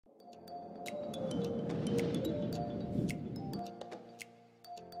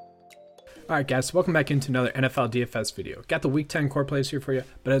Alright guys, welcome back into another NFL DFS video. Got the Week 10 core plays here for you,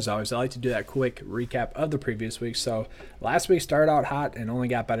 but as always, I like to do that quick recap of the previous week. So last week started out hot and only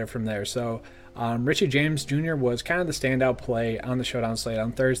got better from there. So Richie James Jr. was kind of the standout play on the showdown slate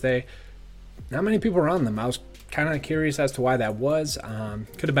on Thursday. Not many people were on them. I was kind of curious as to why that was.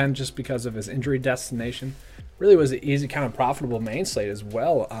 Could have been just because of his injury destination. Really was an easy, kind of profitable main slate as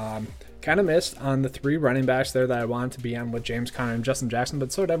well. Kind of missed on the three running backs there that I wanted to be on with James Conner and Justin Jackson,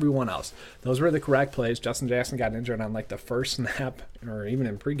 but so did everyone else. Those were the correct plays. Justin Jackson got injured on like the first snap or even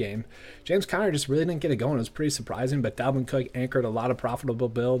in pregame. James Conner just really didn't get it going. It was pretty surprising, but Dalvin Cook anchored a lot of profitable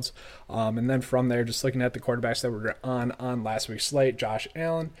builds. And then from there, just looking at the quarterbacks that were on last week's slate, Josh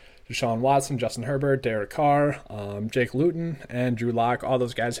Allen, Deshaun Watson, Justin Herbert, Derek Carr, Jake Luton, and Drew Lock. All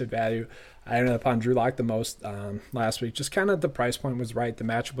those guys had value. I ended up on Drew Lock the most last week. Just kind of the price point was right. The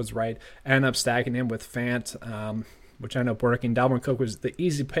matchup was right. I ended up stacking him with Fant, which ended up working. Dalvin Cook was the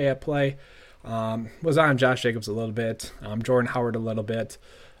easy pay-up play. Was on Josh Jacobs a little bit. Jordan Howard a little bit.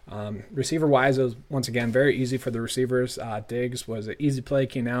 Receiver-wise, it was, once again, very easy for the receivers. Diggs was an easy play.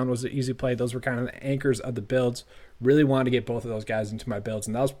 Keenan Allen was an easy play. Those were kind of the anchors of the builds. Really wanted to get both of those guys into my builds,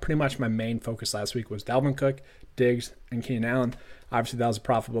 and that was pretty much my main focus last week was Dalvin Cook, Diggs, and Keenan Allen. Obviously, that was a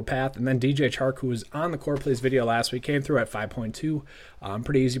profitable path. And then DJ Chark, who was on the Core Plays video last week, came through at 5.2.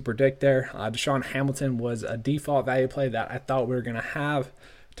 Pretty easy to predict there. Deshaun Hamilton was a default value play that I thought we were going to have.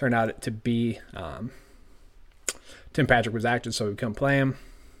 Turned out to be Tim Patrick was active, so we couldn't play him.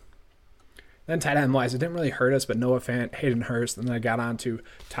 Then tight end wise, it didn't really hurt us, but Noah Fant, Hayden Hurst, and then I got on to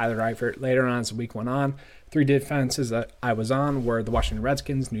Tyler Eifert later on as the week went on. Three defenses that I was on were the Washington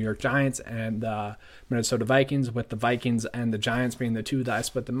Redskins, New York Giants, and the Minnesota Vikings, with the Vikings and the Giants being the two that I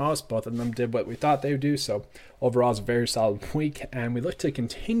split the most. Both of them did what we thought they would do, so overall it's a very solid week, and we look to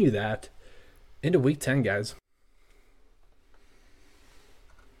continue that into Week 10, guys.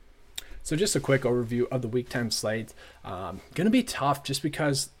 So just a quick overview of the Week 10 slate. Going to be tough just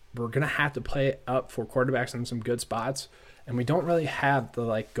because we're going to have to play up for quarterbacks in some good spots. And we don't really have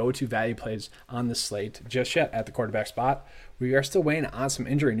the go-to value plays on the slate just yet at the quarterback spot. We are still waiting on some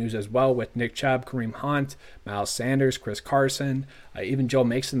injury news as well with Nick Chubb, Kareem Hunt, Miles Sanders, Chris Carson, even Joe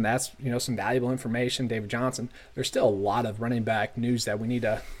Mixon. That's some valuable information. David Johnson. There's still a lot of running back news that we need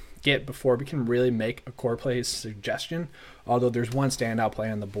to get before we can really make a core play suggestion. Although there's one standout play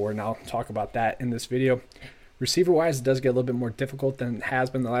on the board, and I'll talk about that in this video. Receiver-wise, it does get a little bit more difficult than it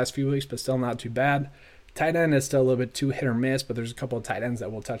has been the last few weeks, but still not too bad. Tight end is still a little bit too hit or miss, but there's a couple of tight ends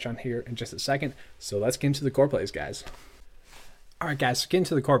that we'll touch on here in just a second. So let's get into the core plays, guys. All right, guys, so get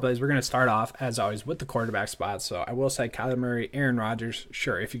into the core plays. We're going to start off, as always, with the quarterback spots. So I will say Kyler Murray, Aaron Rodgers,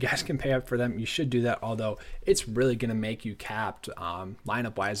 sure, if you guys can pay up for them, you should do that, although it's really going to make you capped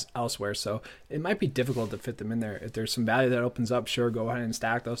lineup-wise elsewhere. So it might be difficult to fit them in there. If there's some value that opens up, sure, go ahead and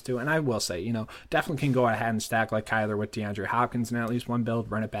stack those two. And I will say, definitely can go ahead and stack like Kyler with DeAndre Hopkins in at least one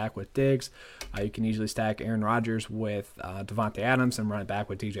build, run it back with Diggs. You can easily stack Aaron Rodgers with Devontae Adams and run it back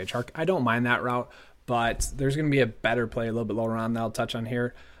with DJ Chark. I don't mind that route. But there's going to be a better play a little bit lower on that I'll touch on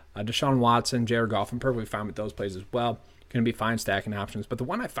here. Deshaun Watson, Jared Goff, I'm perfectly fine with those plays as well. Going to be fine stacking options. But the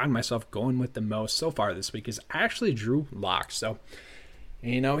one I find myself going with the most so far this week is actually Drew Lock. So,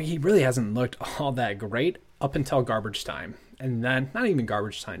 he really hasn't looked all that great up until garbage time. And then, not even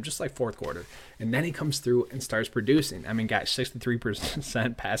garbage time, just like fourth quarter. And then he comes through and starts producing. I mean, got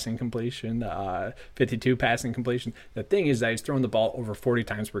 63% passing completion, 52 passing completion. The thing is that he's throwing the ball over 40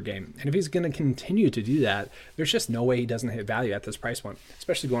 times per game. And if he's going to continue to do that, there's just no way he doesn't hit value at this price point,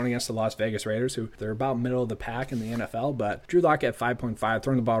 especially going against the Las Vegas Raiders, who they're about middle of the pack in the NFL. But Drew Lock at 5.5,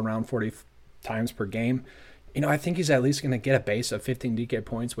 throwing the ball around 40 times per game. I think he's at least going to get a base of 15 DK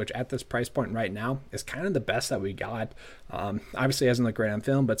points, which at this price point right now is kind of the best that we got. Obviously, he hasn't looked great on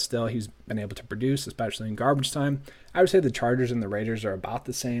film, but still he's been able to produce, especially in garbage time. I would say the Chargers and the Raiders are about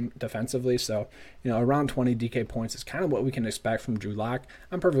the same defensively, so around 20 DK points is kind of what we can expect from Drew Lock.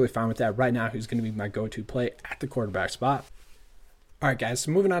 I'm perfectly fine with that. Right now, he's going to be my go-to play at the quarterback spot. All right, guys, so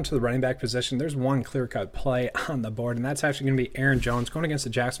moving on to the running back position, there's one clear-cut play on the board, and that's actually going to be Aaron Jones going against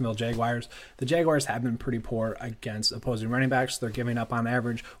the Jacksonville Jaguars. The Jaguars have been pretty poor against opposing running backs. They're giving up on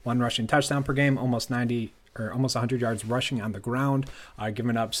average one rushing touchdown per game, almost 100 yards rushing on the ground,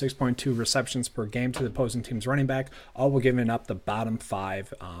 giving up 6.2 receptions per game to the opposing team's running back, all while giving up the bottom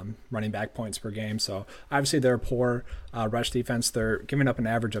 5 running back points per game. So obviously they're a poor rush defense. They're giving up an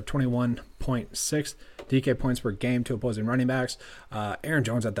average of 21 4.6 DK points per game to opposing running backs. Aaron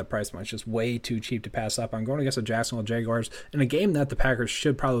Jones at that price point is just way too cheap to pass up. I'm going against the Jacksonville Jaguars in a game that the Packers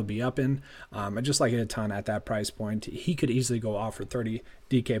should probably be up in. I just like it a ton at that price point. He could easily go off for 30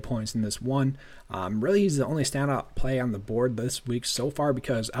 DK points in this one. Really, he's the only standout play on the board this week so far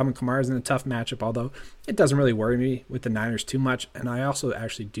because Alvin Kamara is in a tough matchup, although it doesn't really worry me with the Niners too much. And I also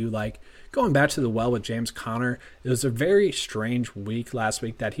actually do like going back to the well with James Conner. It was a very strange week last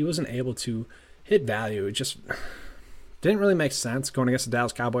week that he wasn't able to hit value. It just didn't really make sense going against the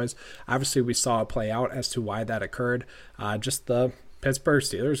Dallas Cowboys. Obviously, we saw it play out as to why that occurred. Just the Pittsburgh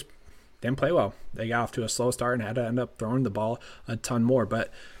Steelers didn't play well. They got off to a slow start and had to end up throwing the ball a ton more.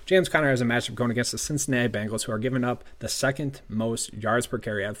 But James Conner has a matchup going against the Cincinnati Bengals, who are giving up the second most yards per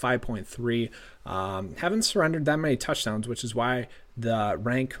carry at 5.3. Haven't surrendered that many touchdowns, which is why the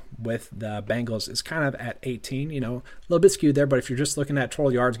rank with the Bengals is kind of at 18. A little bit skewed there, but if you're just looking at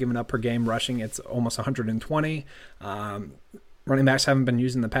total yards given up per game rushing, it's almost 120. Running backs haven't been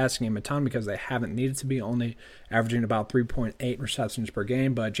using the passing game a ton because they haven't needed to be, only averaging about 3.8 receptions per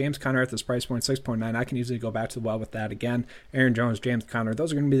game. But James Conner at this price point, 6.9, I can easily go back to the well with that again. Aaron Jones, James Conner,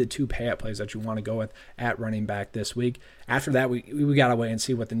 those are going to be the two payout plays that you want to go with at running back this week. After that, we got to wait and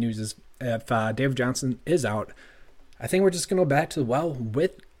see what the news is. If David Johnson is out, I think we're just going to go back to the well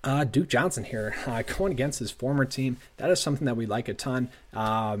with Duke Johnson here. Going against his former team, that is something that we like a ton.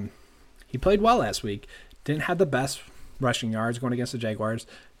 He played well last week. Didn't have the best rushing yards going against the Jaguars.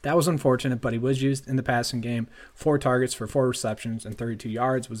 That was unfortunate, but he was used in the passing game. 4 targets for 4 receptions and 32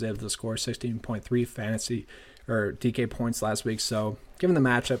 yards. Was able to score 16.3 fantasy or DK points last week. So given the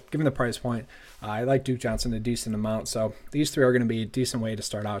matchup, given the price point, I like Duke Johnson a decent amount. So these 3 are going to be a decent way to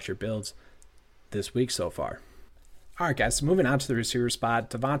start out your builds this week so far. All right, guys, so moving on to the receiver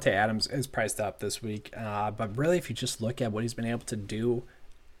spot, Davante Adams is priced up this week. But really, if you just look at what he's been able to do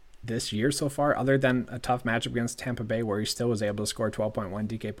this year so far, other than a tough matchup against Tampa Bay where he still was able to score 12.1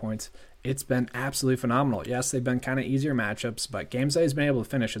 DK points, it's been absolutely phenomenal. Yes, they've been kind of easier matchups, but games that he's been able to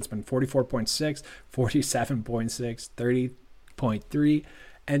finish, it's been 44.6, 47.6, 30.3,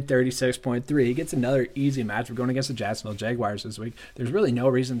 and 36.3. He gets another easy matchup going against the Jacksonville Jaguars this week. There's really no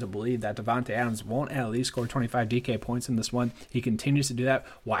reason to believe that Davante Adams won't at least score 25 DK points in this one. He continues to do that.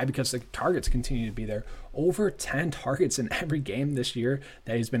 Why? Because the targets continue to be there. Over 10 targets in every game this year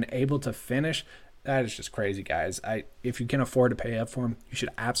that he's been able to finish. That is just crazy, guys. If you can afford to pay up for him, you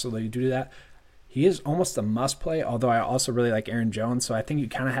should absolutely do that. He is almost a must play, although I also really like Aaron Jones, so I think you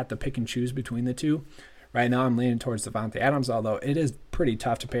kind of have to pick and choose between the two. Right now, I'm leaning towards Davante Adams, although it is pretty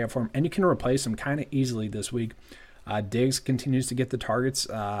tough to pay up for him, and you can replace him kind of easily this week. Diggs continues to get the targets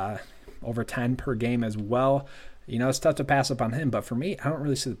over 10 per game as well. It's tough to pass up on him, but for me, I don't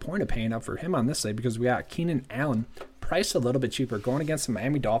really see the point of paying up for him on this side because we got Keenan Allen priced a little bit cheaper going against the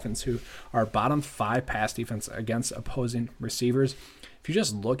Miami Dolphins, who are bottom 5 pass defense against opposing receivers. If you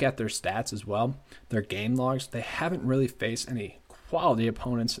just look at their stats as well, their game logs, they haven't really faced any quality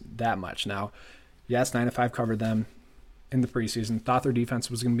opponents that much. Now, yes, 9-5 covered them in the preseason. Thought their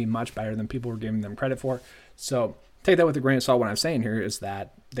defense was going to be much better than people were giving them credit for. So take that with a grain of salt. What I'm saying here is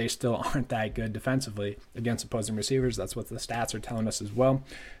that they still aren't that good defensively against opposing receivers. That's what the stats are telling us as well.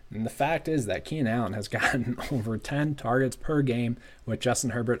 And the fact is that Keenan Allen has gotten over 10 targets per game with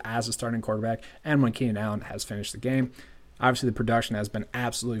Justin Herbert as a starting quarterback and when Keenan Allen has finished the game. Obviously, the production has been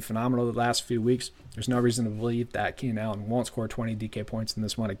absolutely phenomenal the last few weeks. There's no reason to believe that Keenan Allen won't score 20 DK points in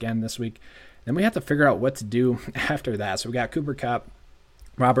this one again this week. Then we have to figure out what to do after that. So we got Cooper Kupp,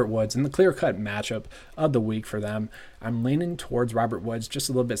 Robert Woods, and the clear-cut matchup of the week for them. I'm leaning towards Robert Woods, just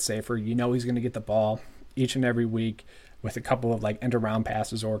a little bit safer. He's going to get the ball each and every week with a couple of end-around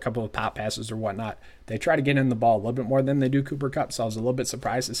passes or a couple of pop passes or whatnot. They try to get in the ball a little bit more than they do Cooper Kupp, so I was a little bit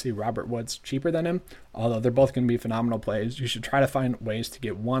surprised to see Robert Woods cheaper than him, although they're both going to be phenomenal plays. You should try to find ways to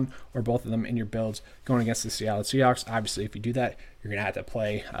get one or both of them in your builds going against the Seattle Seahawks. Obviously, if you do that, you're going to have to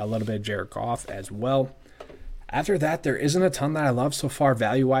play a little bit of Jared Goff as well. After that, there isn't a ton that I love so far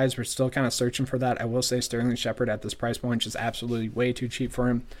value-wise. We're still kind of searching for that. I will say Sterling Shepard at this price point is absolutely way too cheap for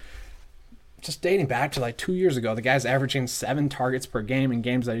him. Just dating back to 2 years ago, the guy's averaging 7 targets per game in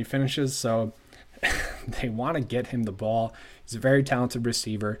games that he finishes, so they want to get him the ball. He's a very talented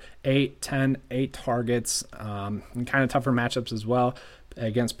receiver. 8 targets, and kind of tougher matchups as well.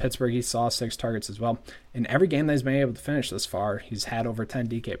 Against Pittsburgh, he saw 6 targets as well. In every game that he's been able to finish this far, he's had over 10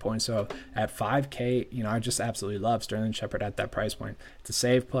 DK points. So at 5K, I just absolutely love Sterling Shepard at that price point. It's a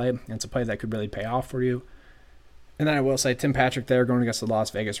save play, and it's a play that could really pay off for you. And then I will say Tim Patrick there going against the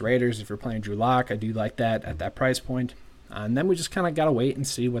Las Vegas Raiders. If you're playing Drew Lock, I do like that at that price point. And then we just kind of got to wait and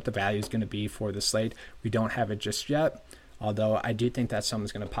see what the value is going to be for the slate. We don't have it just yet. Although I do think that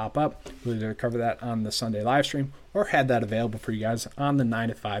something's going to pop up. We'll either cover that on the Sunday live stream or had that available for you guys on the 9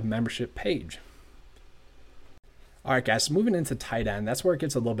 to 5 membership page. All right, guys, moving into tight end, that's where it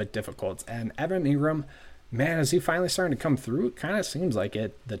gets a little bit difficult. And Evan Ingram, man, is he finally starting to come through? It kind of seems like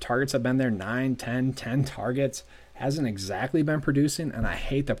it. The targets have been there, 9, 10 targets. Hasn't exactly been producing, and I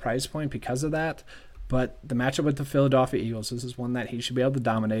hate the price point because of that. But the matchup with the Philadelphia Eagles, this is one that he should be able to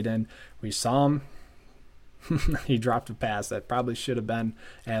dominate in. We saw him. He dropped a pass that probably should have been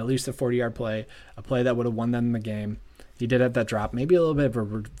at least a 40-yard play, a play that would have won them the game. He did have that drop, maybe a little bit of a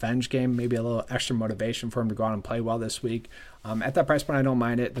revenge game, maybe a little extra motivation for him to go out and play well this week. At that price point, I don't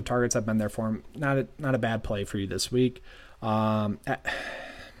mind it. The targets have been there for him. Not a bad play for you this week. Eric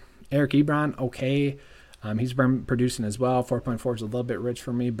Ebron, okay. He's been producing as well. 4.4 is a little bit rich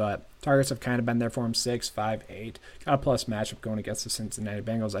for me, but targets have kind of been there for him. 6, 5, 8. Got a plus matchup going against the Cincinnati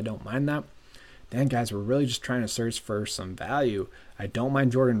Bengals. I don't mind that. Then, guys, we're really just trying to search for some value. I don't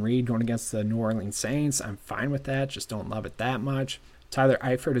mind Jordan Reed going against the New Orleans Saints. I'm fine with that. Just don't love it that much. Tyler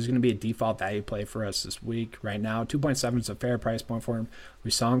Eifert is going to be a default value play for us this week. Right now, 2.7 is a fair price point for him.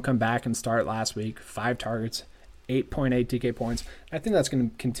 We saw him come back and start last week. 5 targets, 8.8 DK points. I think that's going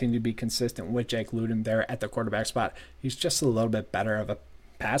to continue to be consistent with Jake Luton there at the quarterback spot. He's just a little bit better of a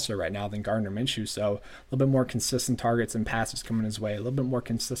passer right now than Gardner Minshew, so a little bit more consistent targets and passes coming his way, a little bit more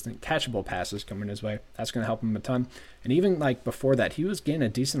consistent catchable passes coming his way. That's going to help him a ton. And even like before that, he was getting a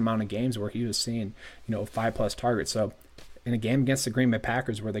decent amount of games where he was seeing 5+ targets. So in a game against the Green Bay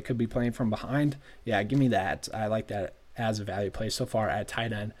Packers where they could be playing from behind, yeah, give me that. I like that as a value play so far at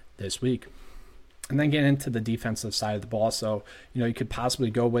tight end this week. And then get into the defensive side of the ball. So, you could possibly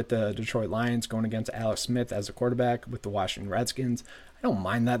go with the Detroit Lions going against Alex Smith as a quarterback with the Washington Redskins. I don't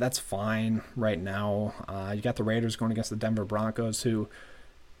mind that. That's fine right now. You got the Raiders going against the Denver Broncos, who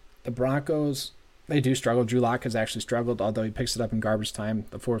the Broncos, they do struggle. Drew Lock has actually struggled, although he picks it up in garbage time.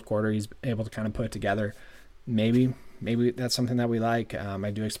 The fourth quarter, he's able to kind of put it together. Maybe that's something that we like.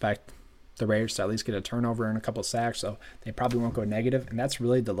 I do expect the Raiders to at least get a turnover and a couple sacks, so they probably won't go negative. And that's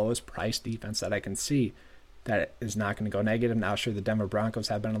really the lowest price defense that I can see that is not going to go negative. Now, sure, the Denver Broncos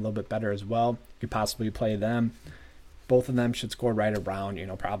have been a little bit better as well. You could possibly play them. Both of them should score right around,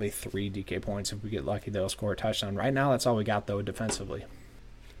 probably 3 DK points. If we get lucky, they'll score a touchdown. Right now, that's all we got, though, defensively.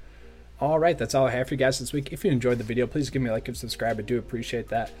 All right, that's all I have for you guys this week. If you enjoyed the video, please give me a like and subscribe. I do appreciate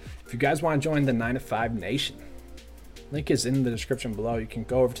that. If you guys want to join the 9 to 5 Nation, link is in the description below. You can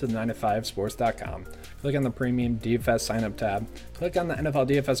go over to the 9to5sports.com, click on the premium DFS sign up tab, click on the NFL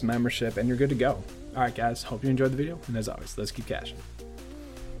DFS membership, and you're good to go. All right, guys, hope you enjoyed the video. And as always, let's keep cashing.